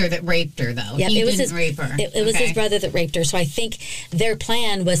brother that raped her, though. Yep, he didn't rape her. It was his brother that raped her. So I think their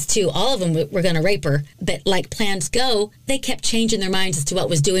plan was all of them were going to rape her. But like plans go, they kept changing their minds as to what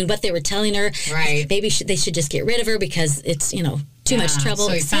was doing, what they were telling her. Right. Maybe they should just get rid of her because it's, too much trouble,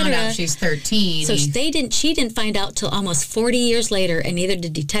 so he found out she's 13. So she didn't find out till almost 40 years later, and neither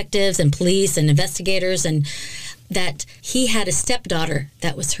did detectives and police and investigators, and that he had a stepdaughter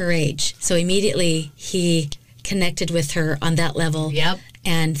that was her age. So immediately he connected with her on that level. Yep.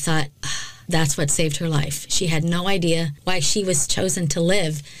 And thought, that's what saved her life. She had no idea why she was chosen to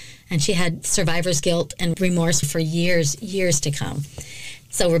live, and she had survivor's guilt and remorse for years to come.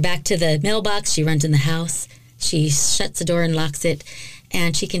 So we're back to the mailbox. She runs in the house. She shuts the door and locks it,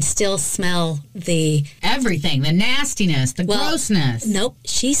 and she can still smell everything, the nastiness, the grossness. Nope,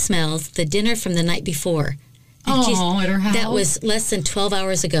 she smells the dinner from the night before. And at her house? That was less than 12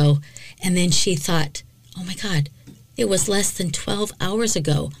 hours ago. And then she thought, oh my God, it was less than 12 hours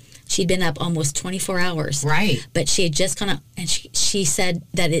ago. She'd been up almost 24 hours. Right. But she had just gone up, and she said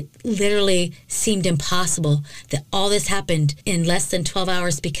that it literally seemed impossible that all this happened in less than 12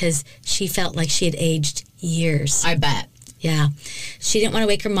 hours because she felt like she had aged years. I bet. Yeah. She didn't want to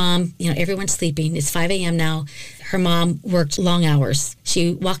wake her mom. Everyone's sleeping. It's 5 a.m. now. Her mom worked long hours.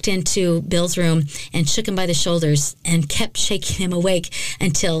 She walked into Bill's room and shook him by the shoulders and kept shaking him awake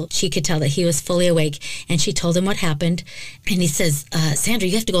until she could tell that he was fully awake. And she told him what happened. And he says, Sandra,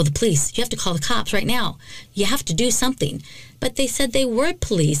 you have to go to the police. You have to call the cops right now. You have to do something. But they said they were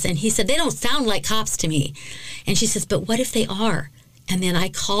police. And he said, they don't sound like cops to me. And she says, but what if they are? and then I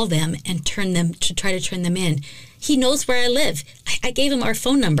call them and try to turn them in. He knows where I live. I gave him our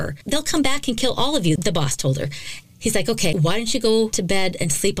phone number. They'll come back and kill all of you, the boss told her. He's like, okay, why don't you go to bed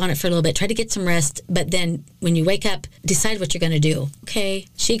and sleep on it for a little bit? Try to get some rest, but then when you wake up, decide what you're going to do. Okay,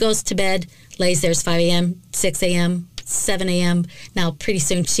 she goes to bed, lays there. It's 5 a.m., 6 a.m., 7 a.m. Now, pretty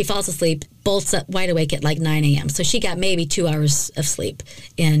soon, she falls asleep, bolts up wide awake at like 9 a.m. So she got maybe 2 hours of sleep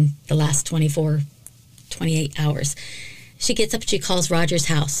in the last 28 hours. She gets up and she calls Roger's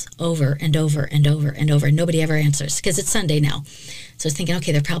house over and over and over and over, and nobody ever answers because it's Sunday now. So I was thinking,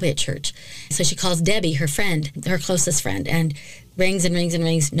 okay, they're probably at church. So she calls Debbie, her friend, her closest friend, and rings and rings and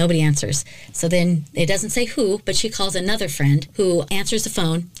rings. Nobody answers. So then it doesn't say who, but she calls another friend who answers the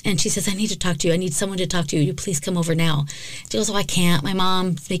phone, and she says, I need to talk to you. I need someone to talk to you. You please come over now. She goes, oh, I can't. My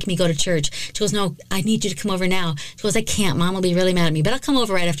mom's making me go to church. She goes, no, I need you to come over now. She goes, I can't. Mom will be really mad at me, but I'll come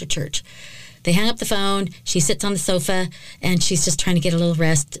over right after church. They hang up the phone. She sits on the sofa, and she's just trying to get a little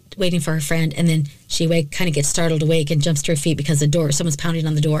rest, waiting for her friend. And then she kind of gets startled awake and jumps to her feet because someone's pounding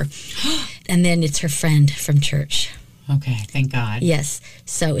on the door. And then it's her friend from church. Okay, thank God. Yes.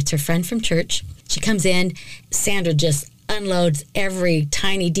 So it's her friend from church. She comes in. Sandra just unloads every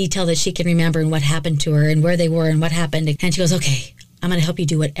tiny detail that she can remember and what happened to her and where they were and what happened. And she goes, okay, I'm going to help you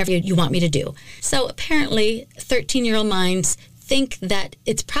do whatever you want me to do. So apparently 13-year-old minds think that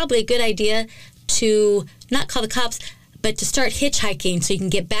it's probably a good idea to not call the cops, but to start hitchhiking so you can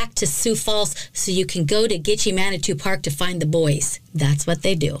get back to Sioux Falls so you can go to Gitche Manitou Park to find the boys. That's what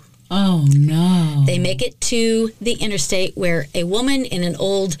they do. Oh, no. They make it to the interstate where a woman in an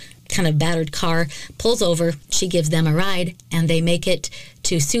old kind of battered car pulls over. She gives them a ride, and they make it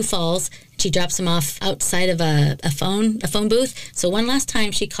to Sioux Falls. She drops them off outside of a phone booth. So one last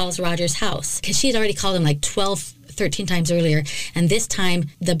time she calls Roger's house because she had already called him like 13 times earlier, and this time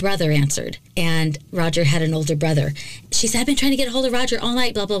the brother answered, and Roger had an older brother. She said, I've been trying to get a hold of Roger all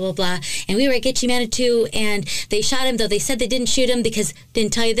night, blah, blah, blah, blah, and we were at Gitche Manitou, and they shot him, though they said they didn't shoot him because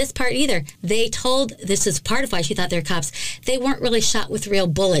didn't tell you this part either. They told, this is part of why she thought they were cops, they weren't really shot with real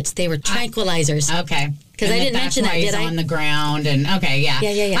bullets. They were tranquilizers. Okay. Because I didn't mention that, did I? On the ground, and okay, yeah.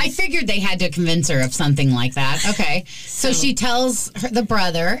 Yeah. I figured they had to convince her of something like that. Okay. So she tells the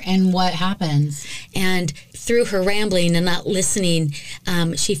brother, and what happens? And through her rambling and not listening,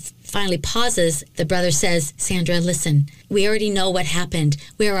 she finally pauses. The brother says, Sandra, listen, we already know what happened.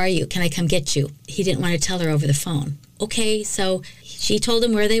 Where are you? Can I come get you? He didn't want to tell her over the phone. Okay, so she told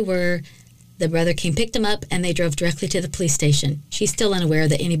him where they were. The brother came, picked him up, and they drove directly to the police station. She's still unaware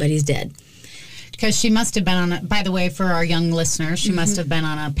that anybody's dead. Because she must have been on a, by the way, for our young listeners, she must have been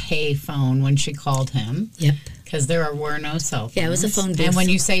on a pay phone when she called him. Yep. Because there were no cell phones. Yeah, it was a phone booth. And when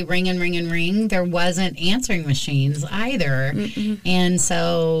you say ring and ring and ring, there wasn't answering machines either. Mm-mm. And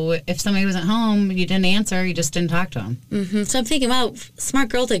so if somebody was at home, you didn't answer, you just didn't talk to them. Mm-hmm. So I'm thinking, wow, smart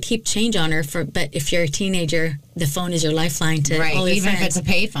girl to keep change on her. But if you're a teenager, the phone is your lifeline to all your even friends. if it's a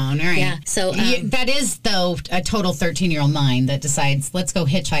pay phone, right? Yeah. So that is, though, a total 13-year-old mind that decides, let's go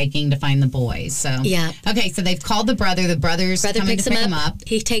hitchhiking to find the boys. So yeah. Okay, so they've called the brother. The brother's coming to pick them up.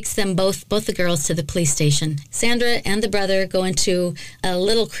 He takes them both the girls to the police station. Sandra and the brother go into a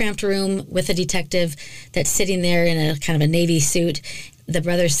little cramped room with a detective that's sitting there in a kind of a Navy suit. The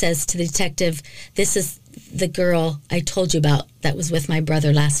brother says to the detective, this is the girl I told you about that was with my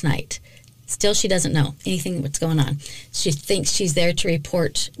brother last night. Still, she doesn't know anything what's going on. She thinks she's there to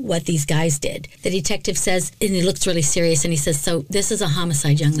report what these guys did. The detective says, and he looks really serious, and he says, so this is a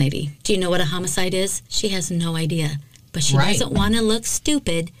homicide, young lady. Do you know what a homicide is? She has no idea, but she doesn't want to look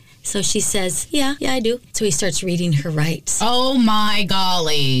stupid. So she says, yeah, I do. So he starts reading her rights. Oh, my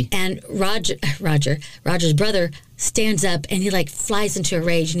golly. And Roger's brother stands up, and he like flies into a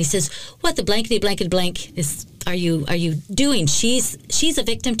rage, and he says, what the blankety blanket blank are you doing? She's a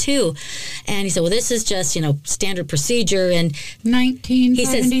victim too. And he said, well, this is just, standard procedure. And 1973. He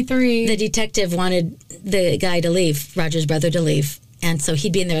says the detective wanted the guy to leave, Roger's brother to leave. And so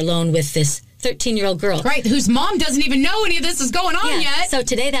he'd be in there alone with this 13-year-old girl. Right, whose mom doesn't even know any of this is going on yet. So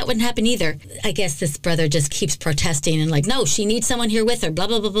today that wouldn't happen either. I guess this brother just keeps protesting and like, no, she needs someone here with her, blah,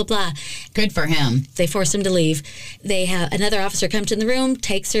 blah, blah, blah, blah. Good for him. They force him to leave. They have another officer come to the room,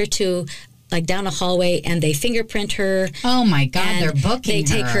 takes her to like down a hallway, and they fingerprint her. Oh my God, they're booking They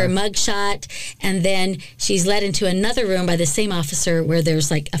take her mugshot, and then she's led into another room by the same officer where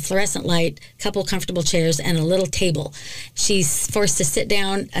there's like a fluorescent light, a couple comfortable chairs, and a little table. She's forced to sit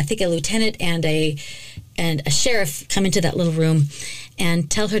down. I think a lieutenant and a sheriff come into that little room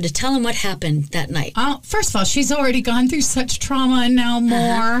and tell her to tell him what happened that night. Oh, first of all, she's already gone through such trauma and now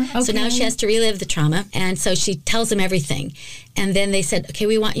more. Okay. So now she has to relive the trauma. And so she tells him everything. And then they said, okay,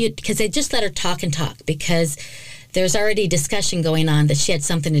 we want you, because they just let her talk and talk because there's already discussion going on that she had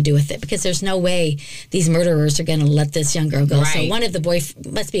something to do with it, because there's no way these murderers are going to let this young girl go. Right. So one of the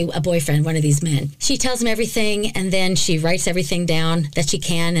must be a boyfriend, one of these men. She tells him everything, and then she writes everything down that she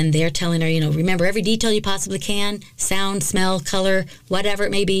can, and they're telling her, remember every detail you possibly can, sound, smell, color, whatever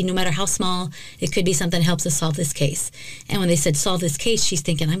it may be, no matter how small, it could be something that helps us solve this case. And when they said solve this case, she's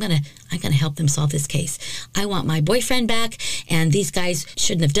thinking, I'm gonna help them solve this case. I want my boyfriend back, and these guys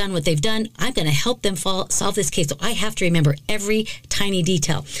shouldn't have done what they've done. I'm going to help them solve this case. So I have to remember every tiny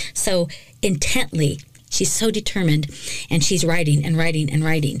detail. So intently, she's so determined, and she's writing and writing and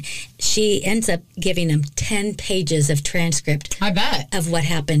writing. She ends up giving them 10 pages of transcript. I bet. Of what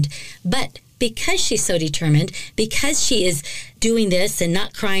happened. But because she's so determined, because she is doing this and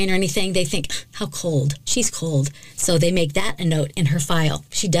not crying or anything, they think, how cold. She's cold. So they make that a note in her file.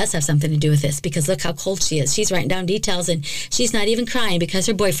 She does have something to do with this, because look how cold she is. She's writing down details, and she's not even crying because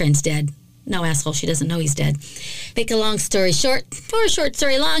her boyfriend's dead. No, asshole, she doesn't know he's dead. Make a long story short, or a short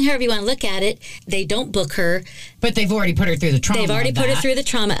story long, however you want to look at it, they don't book her. But they've already put her through the trauma. They've already put her through the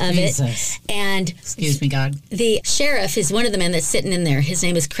trauma of Jesus. it. And excuse me, God. The sheriff is one of the men that's sitting in there. His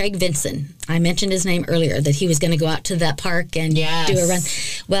name is Craig Vinson. I mentioned his name earlier, that he was going to go out to that park and do a run.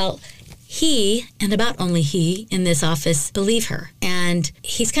 Well, he, and about only he, in this office, believe her. And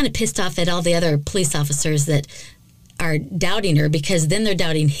he's kind of pissed off at all the other police officers that are doubting her, because then they're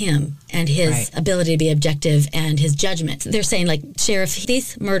doubting him and his ability to be objective and his judgment. They're saying, like, Sheriff,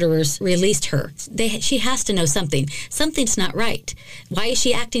 these murderers released her. She has to know something. Something's not right. Why is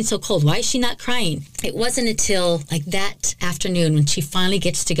she acting so cold? Why is she not crying? It wasn't until like that afternoon, when she finally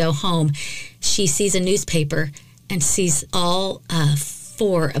gets to go home, she sees a newspaper and sees all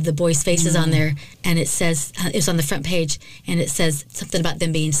 4 of the boys' faces on there, and it says, it was on the front page, and it says something about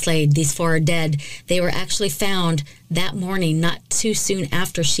them being slayed. These 4 are dead. They were actually found that morning, not too soon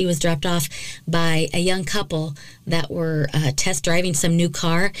after she was dropped off, by a young couple that were test driving some new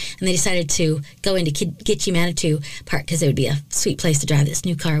car, and they decided to go into Gitche Manitou Park because it would be a sweet place to drive this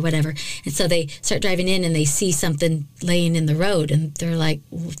new car or whatever. And so they start driving in, and they see something laying in the road, and they're like,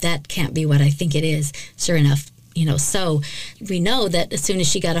 that can't be what I think it is. Sure enough, so we know that as soon as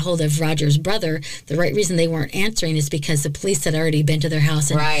she got a hold of Roger's brother, the right reason they weren't answering is because the police had already been to their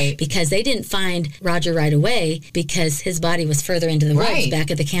house. And because they didn't find Roger right away, because his body was further into the woods back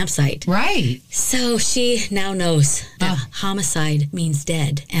at the campsite. Right. So she now knows that homicide means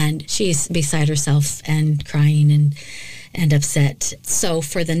dead, and she's beside herself and crying and upset. So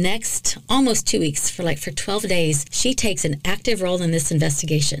for the next almost 2 weeks, for 12 days, she takes an active role in this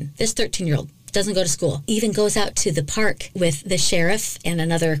investigation. This 13-year-old doesn't go to school, even goes out to the park with the sheriff and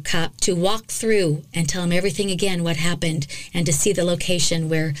another cop to walk through and tell him everything again, what happened, and to see the location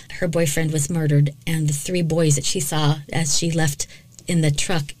where her boyfriend was murdered and the 3 boys that she saw as she left in the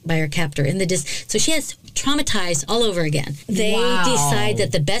truck by her captor. So she has traumatized all over again. They decide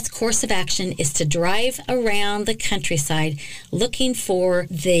that the best course of action is to drive around the countryside looking for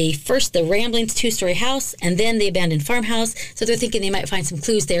the Ramblings 2-story house, and then the abandoned farmhouse. So they're thinking they might find some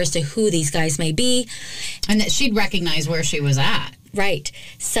clues there as to who these guys may be. And that she'd recognize where she was at. Right.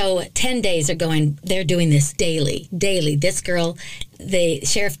 So 10 days are going, they're doing this daily. This girl, the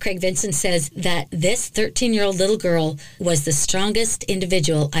Sheriff Craig Vinson says that this 13-year-old little girl was the strongest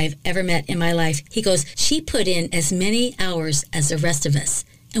individual I've ever met in my life. He goes, she put in as many hours as the rest of us.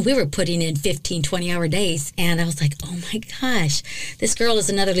 And we were putting in 15, 20-hour days. And I was like, oh my gosh, this girl is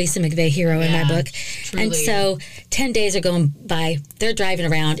another Lisa McVeigh hero in my book. Truly. And so 10 days are going by. They're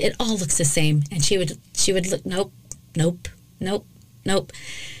driving around. It all looks the same. And she would look, nope.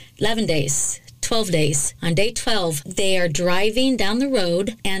 11 days, 12 days. On day 12, they are driving down the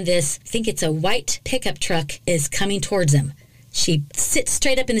road, and I think it's a white pickup truck, is coming towards them. She sits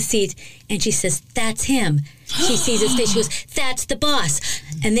straight up in the seat, and she says, that's him. She sees his face. She goes, that's the boss.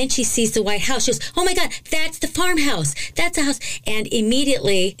 And then she sees the White House. She goes, oh my God, that's the farmhouse. That's the house. And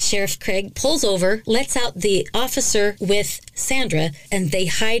immediately, Sheriff Craig pulls over, lets out the officer with Sandra, and they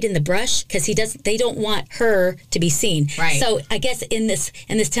hide in the brush because they don't want her to be seen. Right. So I guess in this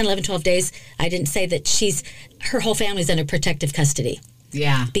 10, 11, 12 days, I didn't say that her whole family's under protective custody.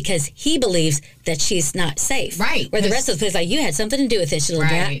 Yeah. Because he believes that she's not safe. Right. Where the rest of the police like, you had something to do with this, you little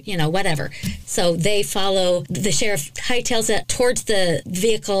brat, whatever. So they follow, the sheriff hightails it towards the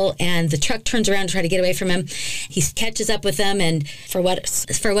vehicle, and the truck turns around to try to get away from him. He catches up with them, and for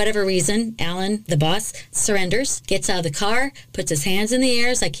whatever reason, Alan, the boss, surrenders, gets out of the car, puts his hands in the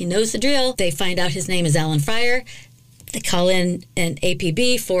air, like he knows the drill. They find out his name is Alan Fryer. They call in an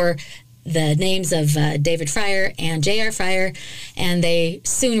APB for the names of David Fryer and J.R. Fryer, and they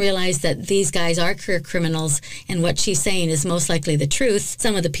soon realized that these guys are career criminals, and what she's saying is most likely the truth.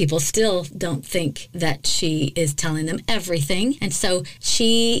 Some of the people still don't think that she is telling them everything, and so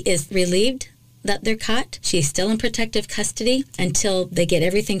she is relieved that they're caught. She's still in protective custody until they get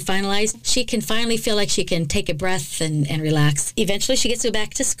everything finalized. She can finally feel like she can take a breath and relax. Eventually, she gets to go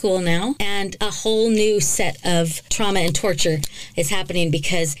back to school now, and a whole new set of trauma and torture is happening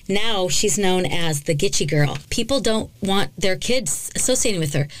because now she's known as the Gitchy Girl. People don't want their kids associating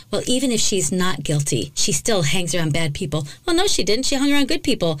with her. Well, even if she's not guilty, she still hangs around bad people. Well, no, she didn't. She hung around good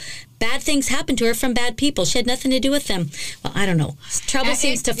people. Bad things happened to her from bad people. She had nothing to do with them. Well, I don't know. Trouble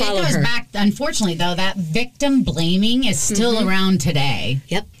seems to follow her. It goes back, unfortunately, though, that victim blaming is still around today.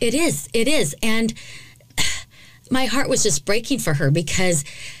 Yep, it is. It is. And my heart was just breaking for her because,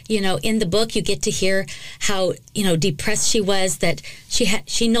 in the book you get to hear how, depressed she was, that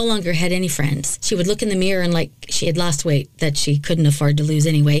she no longer had any friends. She would look in the mirror and like she had lost weight that she couldn't afford to lose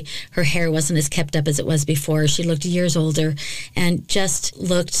anyway. Her hair wasn't as kept up as it was before. She looked years older and just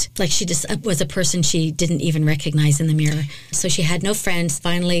looked like she just was a person she didn't even recognize in the mirror. So she had no friends.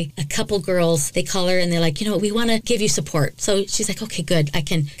 Finally, a couple girls, they call her and they're like, we want to give you support. So she's like, okay, good. I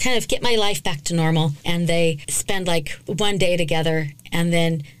can kind of get my life back to normal. And they spend like one day together, and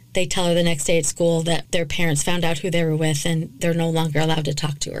then they tell her the next day at school that their parents found out who they were with and they're no longer allowed to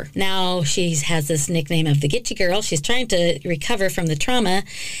talk to her. Now she has this nickname of the Gitchy Girl. She's trying to recover from the trauma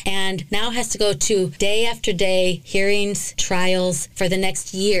and now has to go to day after day hearings, trials for the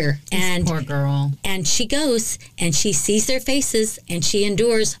next year. And poor girl. And she goes and she sees their faces and she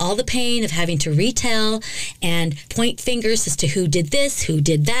endures all the pain of having to retell and point fingers as to who did this, who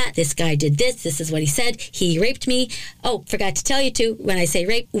did that. This guy did this is what he said. He raped me. Oh, forgot to tell you too, when I say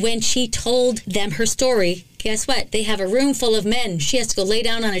rape, when she told them her story, guess what? They have a room full of men. She has to go lay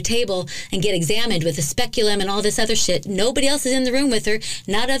down on a table and get examined with a speculum and all this other shit. Nobody else is in the room with her.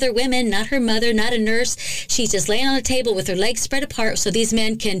 Not other women, not her mother, not a nurse. She's just laying on a table with her legs spread apart so these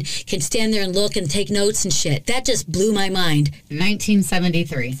men can stand there and look and take notes and shit. That just blew my mind.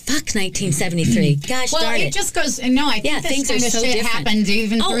 1973. Fuck 1973. Gosh darn it. Well, it just goes, no, I think this kind of shit happened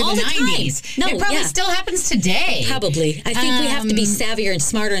even through the 90s. No, it probably still happens today. Probably. I think we have to be savvier and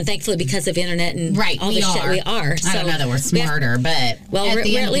smarter, and thankfully because of internet and all the shit we are. I don't know that we're smarter, but we're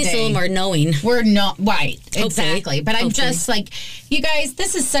at least a little more knowing. We're not, right, exactly. But I'm just like, you guys,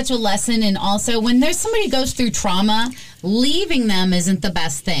 this is such a lesson. And also, when there's somebody who goes through trauma, leaving them isn't the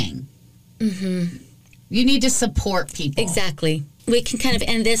best thing. Mm-hmm. You need to support people. Exactly. We can kind of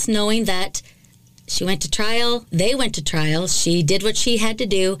end this knowing that she went to trial, they went to trial, she did what she had to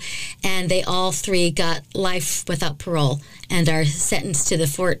do, and they all three got life without parole and are sentenced to the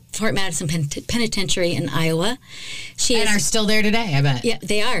Fort Madison Penitentiary in Iowa. Are still there today, I bet. Yeah,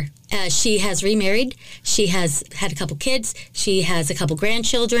 they are. She has remarried. She has had a couple kids. She has a couple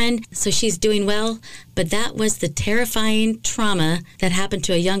grandchildren. So she's doing well. But that was the terrifying trauma that happened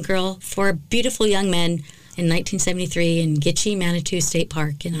to a young girl, 4 beautiful young men, in 1973 in Gitchy Manitou State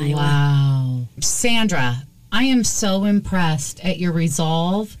Park in Iowa. Wow. Sandra, I am so impressed at your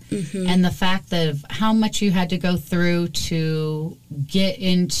resolve and the fact of how much you had to go through to get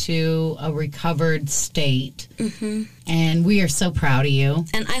into a recovered state. Mm-hmm. And we are so proud of you.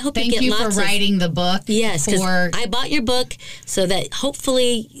 And I hope Thank you for writing the book. Yes, because I bought your book so that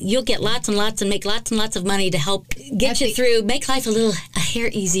hopefully you'll get lots and lots and make lots and lots of money to help get you through, make life a hair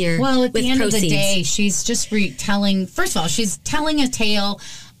easier. Well, at with the end proceeds. of the day, she's just first of all, she's telling a tale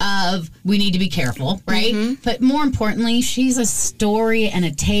of we need to be careful, right? Mm-hmm. But more importantly, she's a story and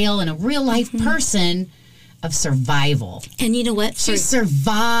a tale and a real life person of survival. And you know what? She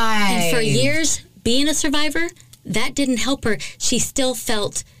survived. And for years, being a survivor, that didn't help her. She still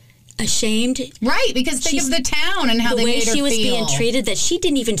felt ashamed. Right, because think of the town and how they made her feel. The way she was being treated, that she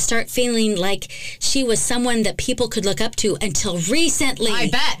didn't even start feeling like she was someone that people could look up to until recently. I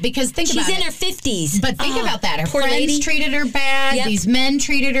bet, because think about it. She's in her 50s. But think about that. Her poor friends lady. treated her bad. Yep. These men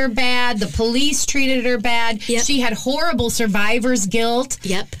treated her bad. The police treated her bad. Yep. She had horrible survivor's guilt.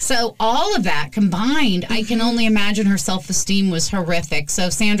 Yep. So all of that combined, I can only imagine her self-esteem was horrific.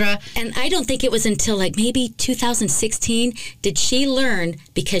 So Sandra. And I don't think it was until like maybe 2016 did she learn,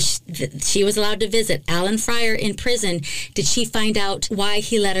 because she was allowed to visit Alan Fryer in prison, did she find out why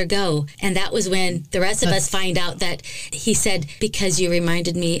he let her go. And that was when the rest of us find out that he said, because you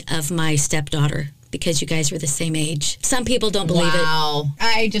reminded me of my stepdaughter, because you guys were the same age. Some people don't believe it. Wow.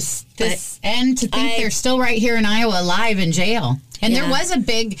 And to think they're still right here in Iowa alive in jail. And there was a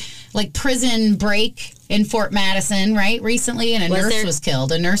big prison break in Fort Madison, right? Recently, and a nurse was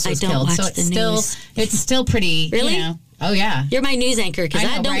killed. A nurse was killed. So it's still pretty, really? Oh, yeah. You're my news anchor because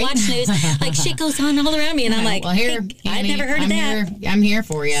I don't watch news. Like, shit goes on all around me, and I'm like, well, here, hey, I've never heard of that. I'm here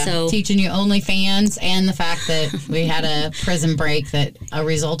for you. So, teaching you OnlyFans and the fact that we had a prison break that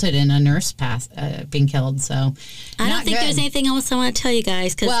resulted in a nurse being killed. So, I don't think there's anything else I want to tell you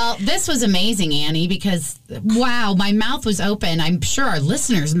guys. Well, this was amazing, Annie, because, wow, my mouth was open. I'm sure our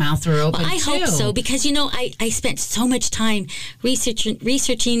listeners' mouths were open, I hope so, because, you know, I spent so much time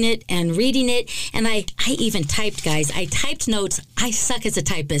researching it and reading it, and I even typed, guys. I typed notes. I suck as a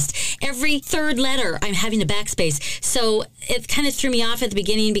typist. Every third letter, I'm having a backspace. So it kind of threw me off at the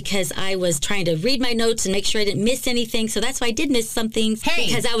beginning because I was trying to read my notes and make sure I didn't miss anything. So that's why I did miss some things. Hey,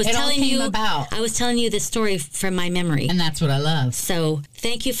 because I was telling you the story from my memory. And that's what I love. So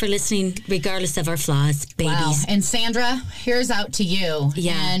thank you for listening, regardless of our flaws, babies. Wow. And Sandra, here's out to you.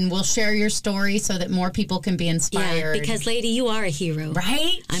 Yeah. And we'll share your story so that more people can be inspired. Yeah, because, lady, you are a hero.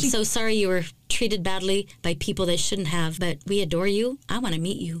 Right? I'm so sorry you were treated badly by people that shouldn't have, but we adore you. I want to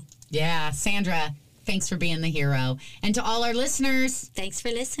meet you. Yeah, Sandra, thanks for being the hero. And to all our listeners, thanks for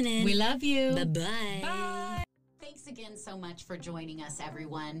listening. We love you. Bye-bye. Bye. Thanks again so much for joining us,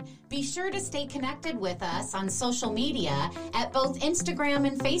 everyone. Be sure to stay connected with us on social media at both Instagram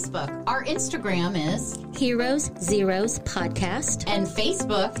and Facebook. Our Instagram is Heroes Zeros Podcast, and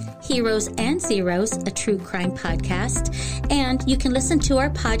Facebook Heroes and Zeros, a true crime podcast. And you can listen to our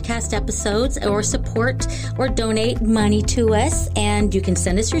podcast episodes or support or donate money to us. And you can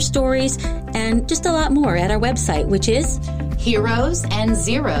send us your stories and just a lot more at our website, which is Heroes and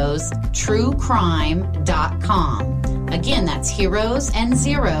Zeros TrueCrime.com. Again, that's Heroes and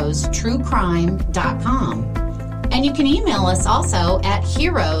Zeros TrueCrime.com. And you can email us also at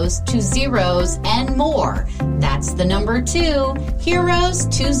heroes to zeros and more. That's the number 2, heroes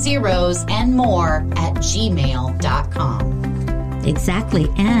to zeros and more at gmail.com. Exactly.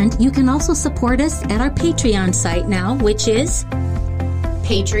 And you can also support us at our Patreon site now, which is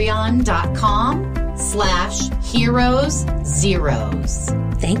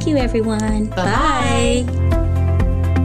patreon.com/heroeszeros. Thank you, everyone. Bye-bye. Bye.